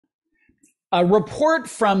A report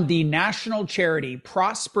from the national charity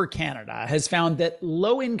Prosper Canada has found that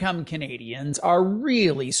low-income Canadians are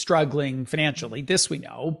really struggling financially. This we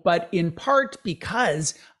know, but in part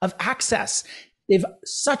because of access. They've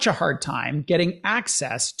such a hard time getting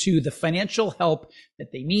access to the financial help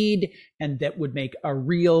that they need and that would make a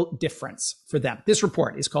real difference for them. This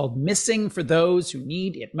report is called Missing for Those Who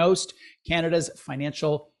Need It Most, Canada's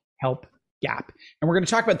Financial Help Gap. And we're going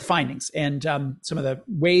to talk about the findings and some of the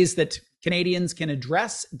ways that Canadians can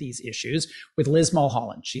address these issues with Liz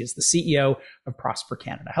Mulholland. She is the CEO of Prosper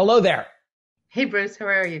Canada. Hello there. Hey, Bruce. How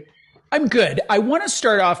are you? I'm good. I want to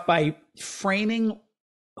start off by framing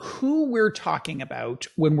who we're talking about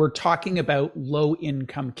when we're talking about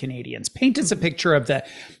low-income Canadians. Paint us a picture of the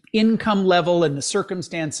income level and the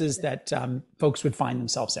circumstances that folks would find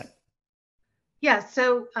themselves in. Yeah,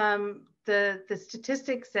 so the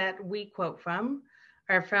statistics that we quote from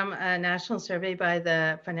are from a national survey by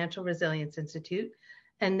the Financial Resilience Institute,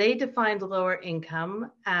 and they defined lower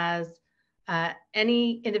income as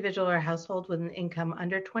any individual or household with an income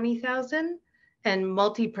under $20,000 and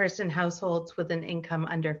multi-person households with an income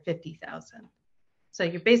under $50,000. So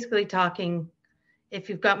you're basically talking, if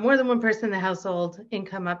you've got more than one person in the household,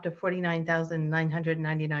 income up to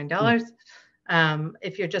 $49,999.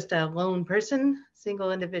 If you're just a lone person,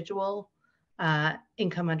 single individual,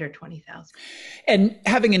 income under $20,000. And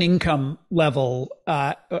having an income level,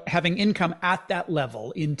 having income at that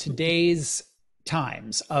level in today's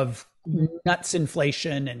times of nuts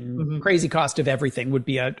inflation and crazy cost of everything would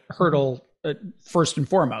be a hurdle first and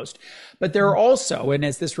foremost. But there are also, and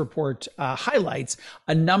as this report highlights,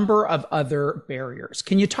 a number of other barriers.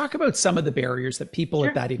 Can you talk about some of the barriers that people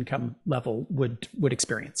at that income level would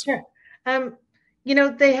experience? Sure. You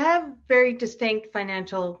know, they have very distinct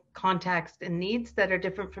financial context and needs that are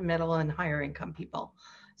different from middle and higher income people.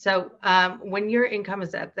 So when your income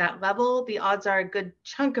is at that level, the odds are a good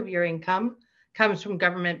chunk of your income comes from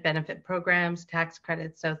government benefit programs, tax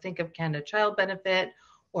credits. So think of Canada Child Benefit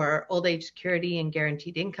or Old Age Security and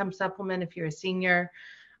Guaranteed Income Supplement if you're a senior,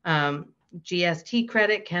 GST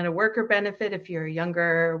credit, Canada Worker Benefit if you're a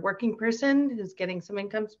younger working person who's getting some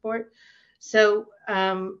income support. So,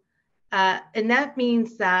 and that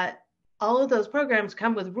means that all of those programs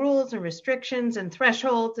come with rules and restrictions and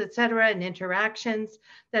thresholds, et cetera, and interactions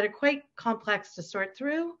that are quite complex to sort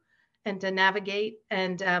through and to navigate.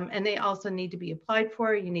 And they also need to be applied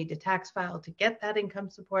for. You need a tax file to get that income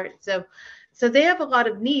support. So they have a lot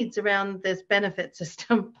of needs around this benefit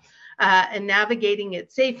system and navigating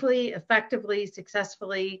it safely, effectively,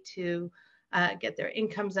 successfully to get their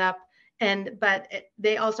incomes up. But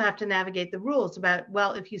they also have to navigate the rules about,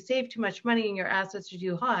 well, if you save too much money and your assets are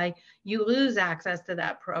too high, you lose access to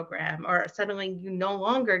that program, or suddenly you no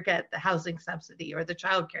longer get the housing subsidy or the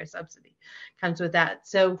childcare subsidy comes with that.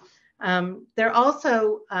 So they're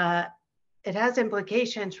also, it has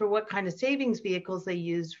implications for what kind of savings vehicles they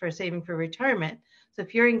use for saving for retirement. So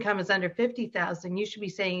if your income is under $50,000, you should be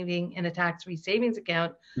saving in a tax-free savings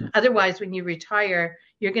account. Otherwise, when you retire,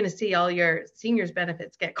 you're going to see all your seniors'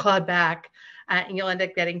 benefits get clawed back, and you'll end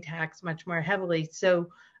up getting taxed much more heavily. So,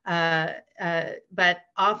 but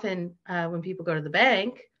often when people go to the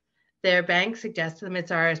bank, their bank suggests to them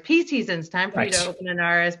it's RSP season. It's time for you to open an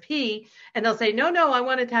RSP. And they'll say, no, I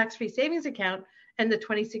want a tax-free savings account. And the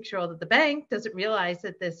 26-year-old at the bank doesn't realize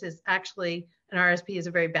that this is actually an RSP is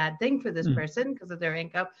a very bad thing for this person because of their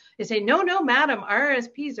income. They say, no, madam,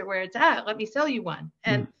 RSPs are where it's at. Let me sell you one.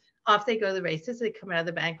 And off they go to the races. They come out of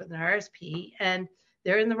the bank with an RSP and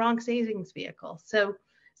they're in the wrong savings vehicle. So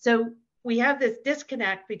we have this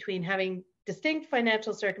disconnect between having distinct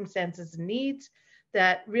financial circumstances and needs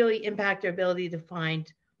that really impact their ability to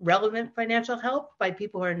find relevant financial help by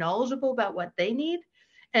people who are knowledgeable about what they need,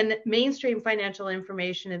 and mainstream financial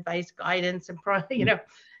information, advice, guidance, and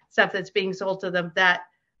stuff that's being sold to them that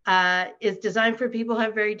is designed for people who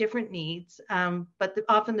have very different needs. But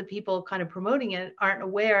often the people kind of promoting it aren't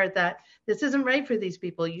aware that this isn't right for these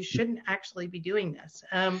people. You shouldn't actually be doing this.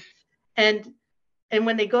 And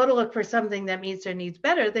when they go to look for something that meets their needs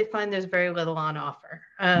better, they find there's very little on offer.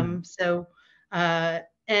 And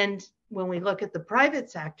when we look at the private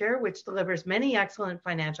sector, which delivers many excellent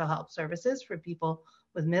financial help services for people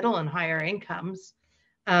with middle and higher incomes,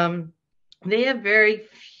 they have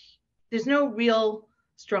there's no real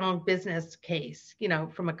strong business case,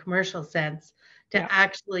 from a commercial sense to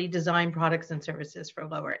actually design products and services for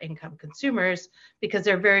lower income consumers, because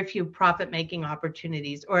there are very few profit-making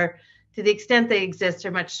opportunities, or to the extent they exist,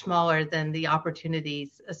 are much smaller than the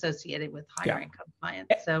opportunities associated with higher Yeah. income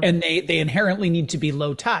clients. So, And they inherently need to be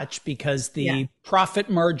low touch because yeah, the profit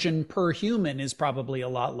margin per human is probably a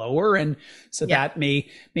lot lower. And so yeah, that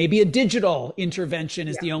maybe a digital intervention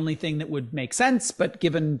is yeah, the only thing that would make sense. But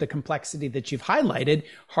given the complexity that you've highlighted,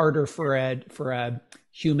 harder for a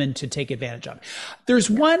human to take advantage of. There's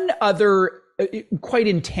yeah, one other quite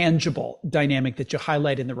intangible dynamic that you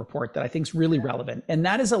highlight in the report that I think is really relevant, and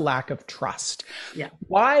that is a lack of trust. yeah.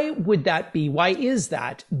 Why would that be? Why is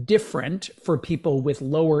that different for people with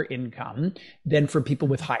lower income than for people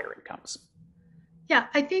with higher incomes? Yeah,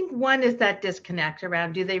 I think one is that disconnect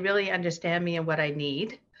around, do they really understand me and what I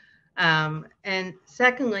need? And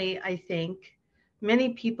secondly, I think many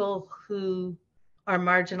people who are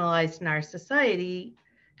marginalized in our society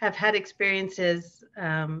have had experiences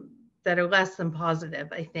that are less than positive,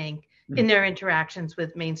 I think, in their interactions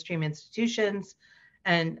with mainstream institutions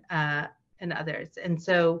and and others. And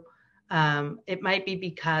so it might be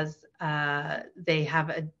because they have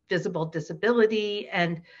a visible disability.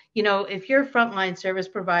 And, you know, if you're a frontline service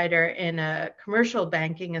provider in a commercial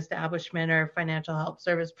banking establishment or financial help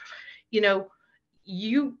service, you know,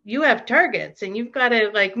 you have targets and you've got to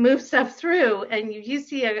like move stuff through, and you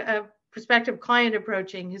see a prospective client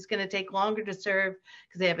approaching who's going to take longer to serve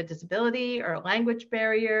because they have a disability or a language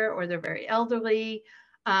barrier or they're very elderly.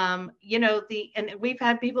 You know, and we've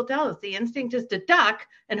had people tell us the instinct is to duck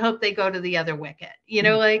and hope they go to the other wicket, you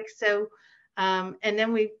know, like so. And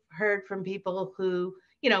then we've heard from people who,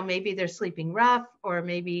 you know, maybe they're sleeping rough, or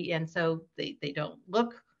maybe, and so they don't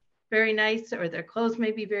look very nice, or their clothes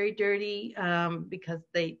may be very dirty because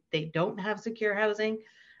they don't have secure housing,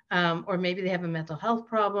 or maybe they have a mental health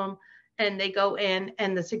problem, and they go in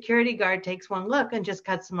and the security guard takes one look and just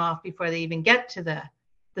cuts them off before they even get to the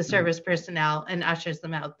service personnel and ushers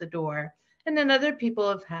them out the door. And then other people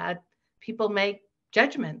have had people make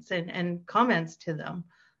judgments and comments to them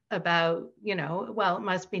about, you know, well, it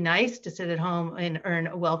must be nice to sit at home and earn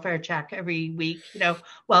a welfare check every week, you know,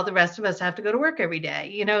 while the rest of us have to go to work every day,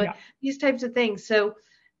 you know, these types of things. So,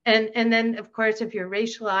 and then of course, if you're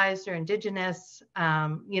racialized or indigenous,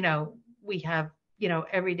 you know, we have, you know,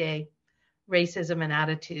 everyday racism and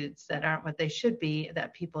attitudes that aren't what they should be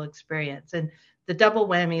that people experience. And the double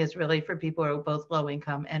whammy is really for people who are both low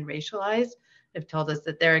income and racialized. They've told us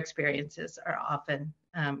that their experiences are often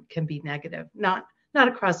can be negative, not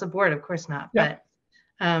across the board, of course not,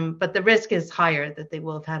 but the risk is higher that they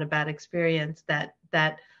will have had a bad experience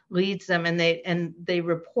that leads them, and they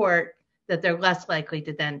report that they're less likely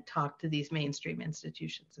to then talk to these mainstream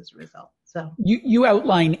institutions as a result. So you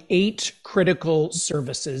outline 8 critical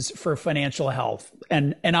services for financial health,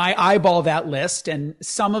 and I eyeball that list, and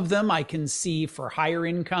some of them I can see for higher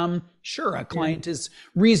income. Sure, a client is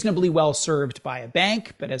reasonably well served by a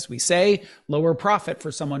bank, but as we say, lower profit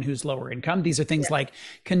for someone who's lower income. These are things like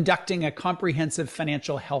conducting a comprehensive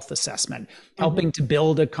financial health assessment, helping to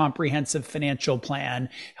build a comprehensive financial plan,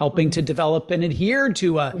 helping to develop and adhere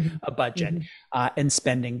to a budget and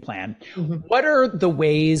spending plan. What are the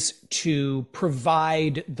ways to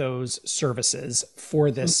provide those services for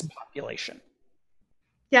this population?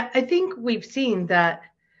 Yeah, I think we've seen that,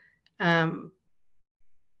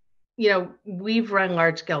 you know, we've run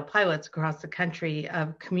large scale pilots across the country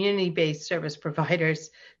of community-based service providers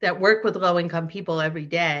that work with low income people every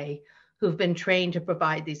day who've been trained to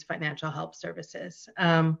provide these financial help services.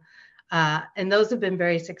 And those have been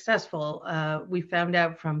very successful. We found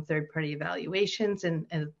out from third-party evaluations and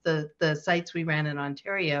the sites we ran in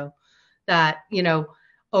Ontario that, you know,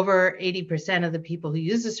 over 80% of the people who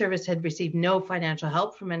use the service had received no financial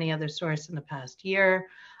help from any other source in the past year.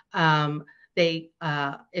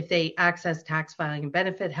 If they access tax filing and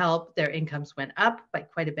benefit help, their incomes went up by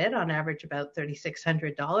quite a bit, on average about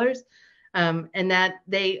 $3,600. And that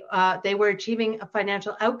they were achieving a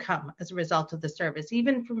financial outcome as a result of the service,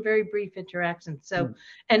 even from very brief interactions. So,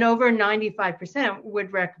 and over 95%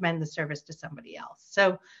 would recommend the service to somebody else.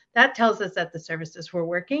 So that tells us that the services were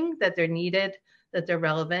working, that they're needed, that they're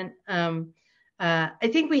relevant. I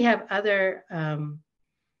think we have other,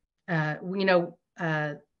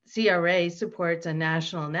 CRA supports a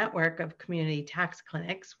national network of community tax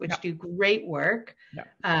clinics, which do great work.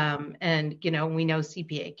 And, you know, we know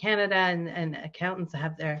CPA Canada and accountants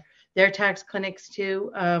have their tax clinics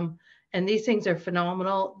too. And these things are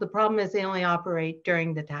phenomenal. The problem is they only operate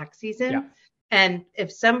during the tax season. And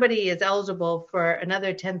if somebody is eligible for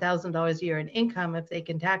another $10,000 a year in income, if they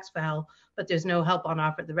can tax file, but there's no help on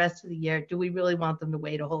offer the rest of the year, do we really want them to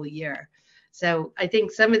wait a whole year? So I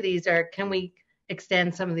think some of these are, can we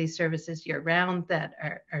extend some of these services year round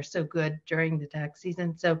that are so good during the tax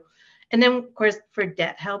season? So, And then, of course, for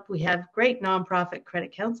debt help, we have great nonprofit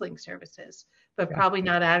credit counseling services, but probably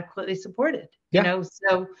not adequately supported.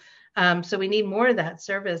 So we need more of that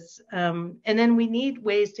service. And then we need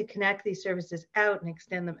ways to connect these services out and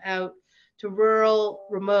extend them out to rural,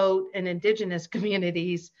 remote, and indigenous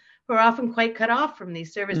communities who are often quite cut off from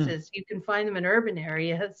these services. You can find them in urban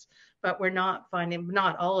areas, but we're not finding,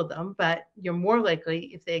 not all of them, but you're more likely,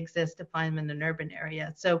 if they exist, to find them in an urban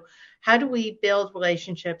area. So how do we build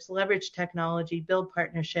relationships, leverage technology, build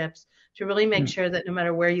partnerships to really make sure that no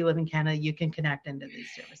matter where you live in Canada, you can connect into these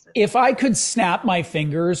services? If I could snap my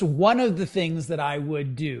fingers, one of the things that I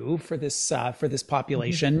would do for this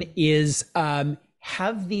population is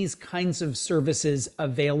have these kinds of services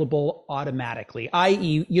available automatically,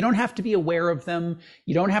 i.e., you don't have to be aware of them.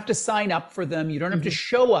 You don't have to sign up for them. You don't have to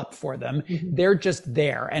show up for them. They're just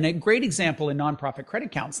there. And a great example in nonprofit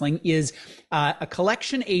credit counseling is a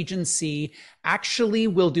collection agency actually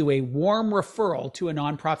will do a warm referral to a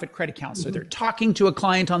nonprofit credit counselor. They're talking to a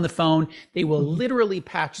client on the phone. They will literally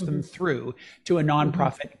patch them through to a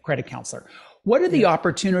nonprofit credit counselor. What are the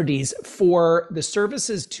opportunities for the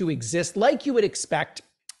services to exist like you would expect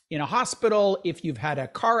in a hospital? If you've had a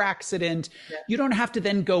car accident, you don't have to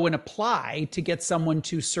then go and apply to get someone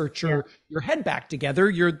to search your head back together.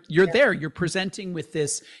 You're there, you're presenting with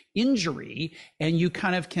this injury, and you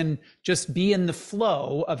kind of can just be in the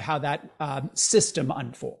flow of how that system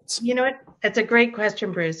unfolds. You know what? That's a great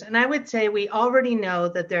question, Bruce. And I would say we already know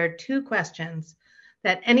that there are two questions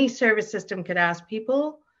that any service system could ask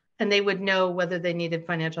people, and they would know whether they needed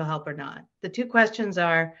financial help or not. The two questions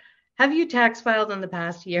are, have you tax filed in the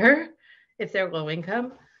past year if they're low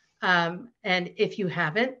income? And if you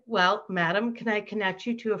haven't, well, madam, can I connect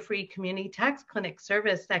you to a free community tax clinic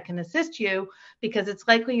service that can assist you, because it's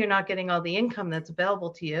likely you're not getting all the income that's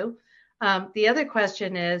available to you. The other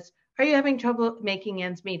question is, are you having trouble making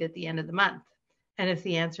ends meet at the end of the month? And if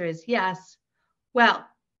the answer is yes, well,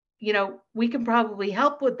 you know, we can probably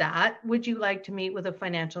help with that. Would you like to meet with a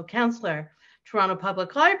financial counselor? Toronto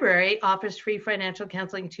Public Library offers free financial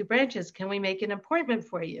counseling in 2 branches. Can we make an appointment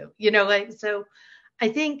for you? You know, like, so I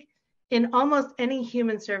think in almost any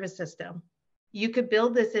human service system, you could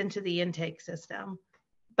build this into the intake system,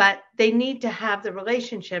 but they need to have the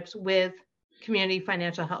relationships with community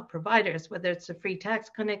financial help providers, whether it's the free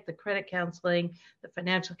tax clinic, the credit counseling, the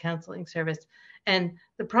financial counseling service. And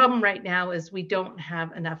the problem right now is we don't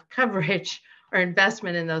have enough coverage or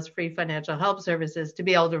investment in those free financial help services to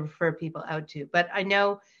be able to refer people out to. But I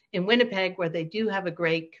know in Winnipeg, where they do have a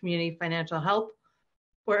great community financial help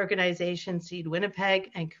organization, Seed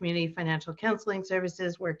Winnipeg, and community financial counseling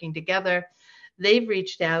services working together, they've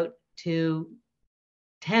reached out to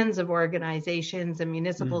tens of organizations and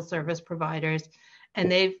municipal service providers,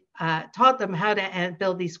 and they've taught them how to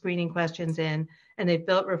build these screening questions in, and they've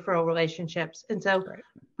built referral relationships. And so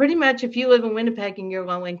pretty much if you live in Winnipeg and you're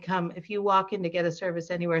low income, if you walk in to get a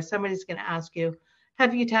service anywhere, somebody's going to ask you,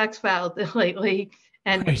 have you tax filed lately?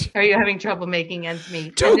 And are you having trouble making ends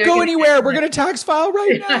meet? Don't go anywhere. We're going to tax file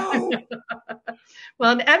right now.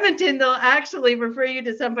 Well, in Edmonton, they'll actually refer you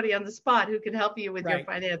to somebody on the spot who can help you with your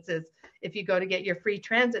finances if you go to get your free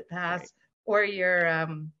transit pass or your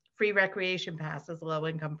free recreation pass as a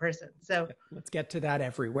low-income person. So let's get to that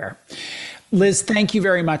everywhere. Liz, thank you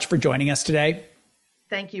very much for joining us today.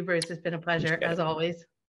 Thank you, Bruce. It's been a pleasure, as always.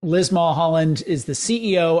 Liz Mulholland is the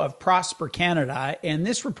CEO of Prosper Canada, and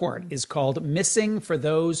this report is called Missing for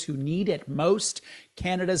Those Who Need It Most,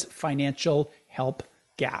 Canada's Financial Help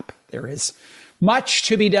Gap. There is much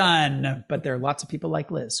to be done, but there are lots of people like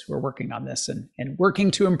Liz who are working on this and working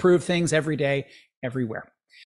to improve things every day, everywhere.